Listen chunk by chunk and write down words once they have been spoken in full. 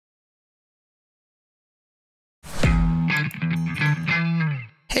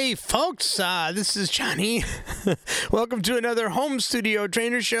Hey folks, this is Johnny. Welcome to another home studio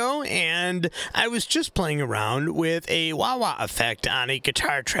trainer show, and I was just playing around with a wah-wah effect on a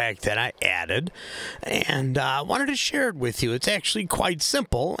guitar track that I added, and wanted to share it with you. It's actually quite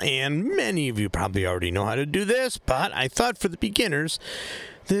simple, and many of you probably already know how to do this, but I thought for the beginners,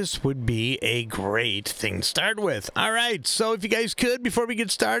 this would be a great thing to start with. All right, so if you guys could, before we get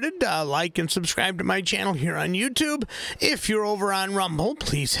started, like and subscribe to my channel here on YouTube. If you're over on Rumble,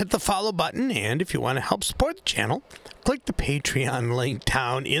 please hit the follow button, and if you want to help support the channel, click the Patreon link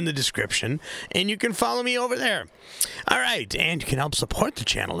down in the description, and you can follow me over there. All right, and you can help support the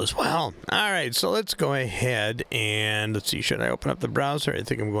channel as well. All right, so let's go ahead and let's see, should I open up the browser? I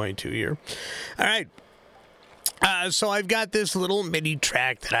think I'm going to here. All right. So I've got this little MIDI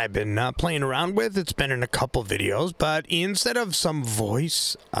track that I've been playing around with. It's been in a couple videos, but instead of some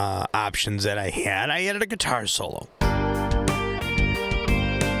voice options that I added a guitar solo.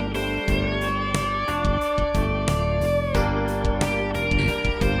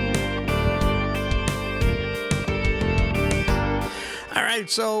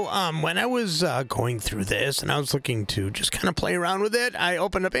 So when I was going through this and I was looking to just kind of play around with it, I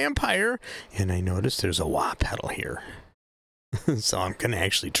opened up Ampire and I noticed there's a wah pedal here. So I'm going to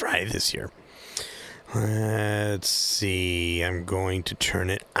actually try this here. Let's see. I'm going to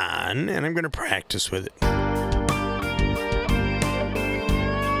turn it on and I'm going to practice with it.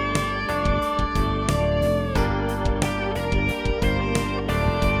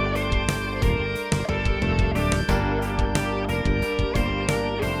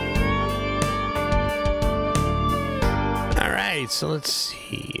 So let's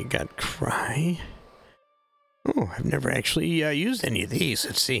see, I got cry. Oh, I've never actually used any of these.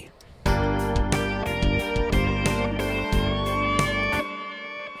 Let's see. I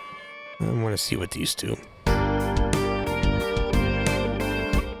want to see what these do.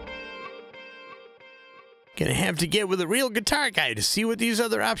 Gonna have to get with a real guitar guy to see what these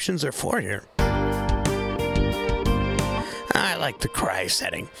other options are for here. I like the cry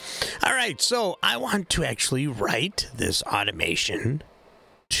setting. All right, so I want to actually write this automation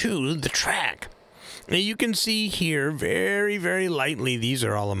to the track. Now you can see here very, very lightly, these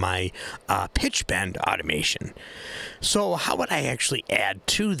are all of my pitch bend automation. So how would I actually add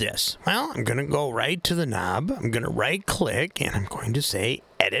to this? Well, I'm going to go right to the knob. I'm going to right click and I'm going to say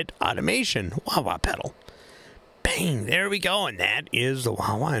edit automation, wah-wah pedal. Bang, there we go. And that is the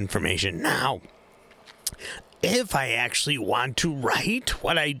wah-wah information. Now, if I actually want to write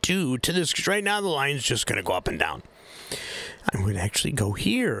what I do to this, because right now the line's just going to go up and down, I would actually go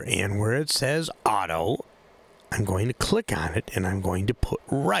here, and where it says auto, I'm going to click on it, and I'm going to put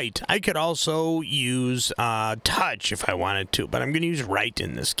write. I could also use touch if I wanted to, but I'm going to use write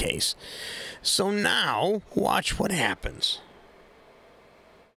in this case. So now, watch what happens.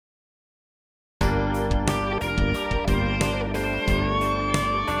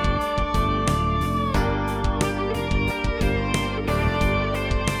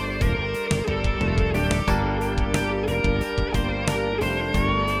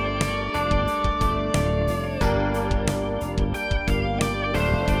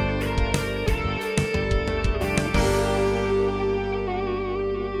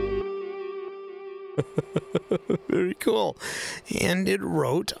 Very cool. And it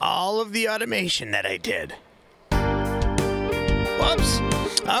wrote all of the automation that I did. Whoops.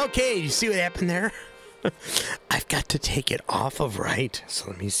 Okay, you see what happened there? I've got to take it off of write. So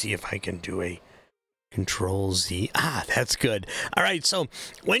let me see if I can do a Control Z. Ah, that's good. All right, so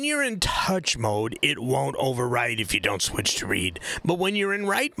when you're in touch mode, it won't overwrite if you don't switch to read. But when you're in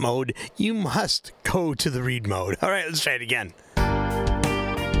write mode, you must go to the read mode. All right, let's try it again.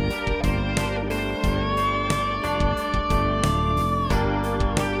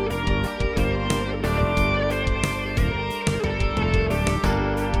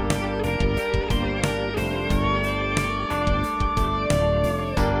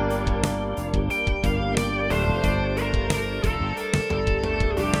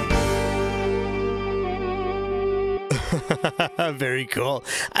 Very cool.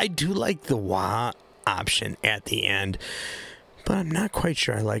 I do like the wah option at the end, but I'm not quite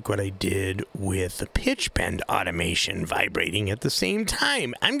sure I like what I did with the pitch bend automation vibrating at the same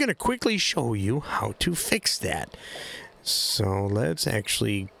time. I'm going to quickly show you how to fix that. So let's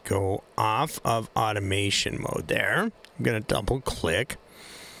actually go off of automation mode there. I'm going to double click.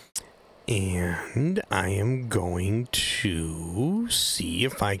 And I am going to see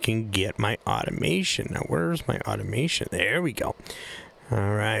if I can get my automation. Now, where's my automation? There we go.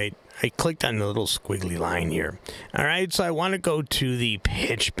 All right. I clicked on the little squiggly line here. All right, so I want to go to the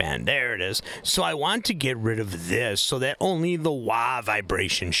pitch bend. There it is. So I want to get rid of this so that only the wah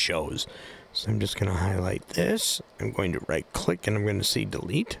vibration shows. So I'm just going to highlight this. I'm going to right click and I'm going to say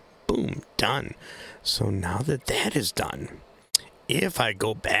delete. Boom, done. So now that that is done, if I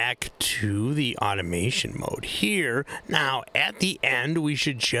go back to the automation mode here, now at the end we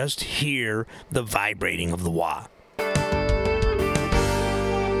should just hear the vibrating of the wah.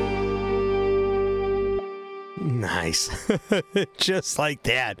 Nice. Just like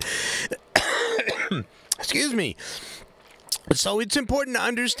that. Excuse me. So it's important to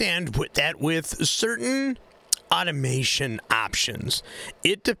understand that with certain automation options,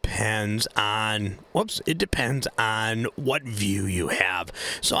 it depends on what view you have.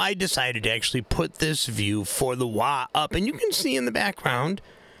 So I decided to actually put this view for the wah up, and you can see in the background,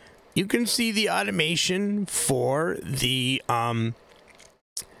 you can see the automation for the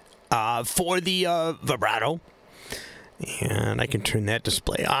vibrato. And I can turn that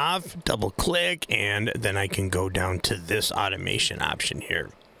display off, double click, and then I can go down to this automation option here.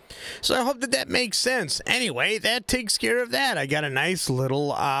 So I hope that that makes sense. Anyway, that takes care of that. I got a nice little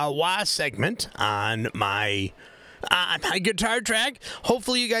wah segment on my guitar track.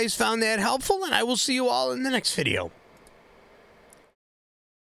 Hopefully you guys found that helpful, and I will see you all in the next video.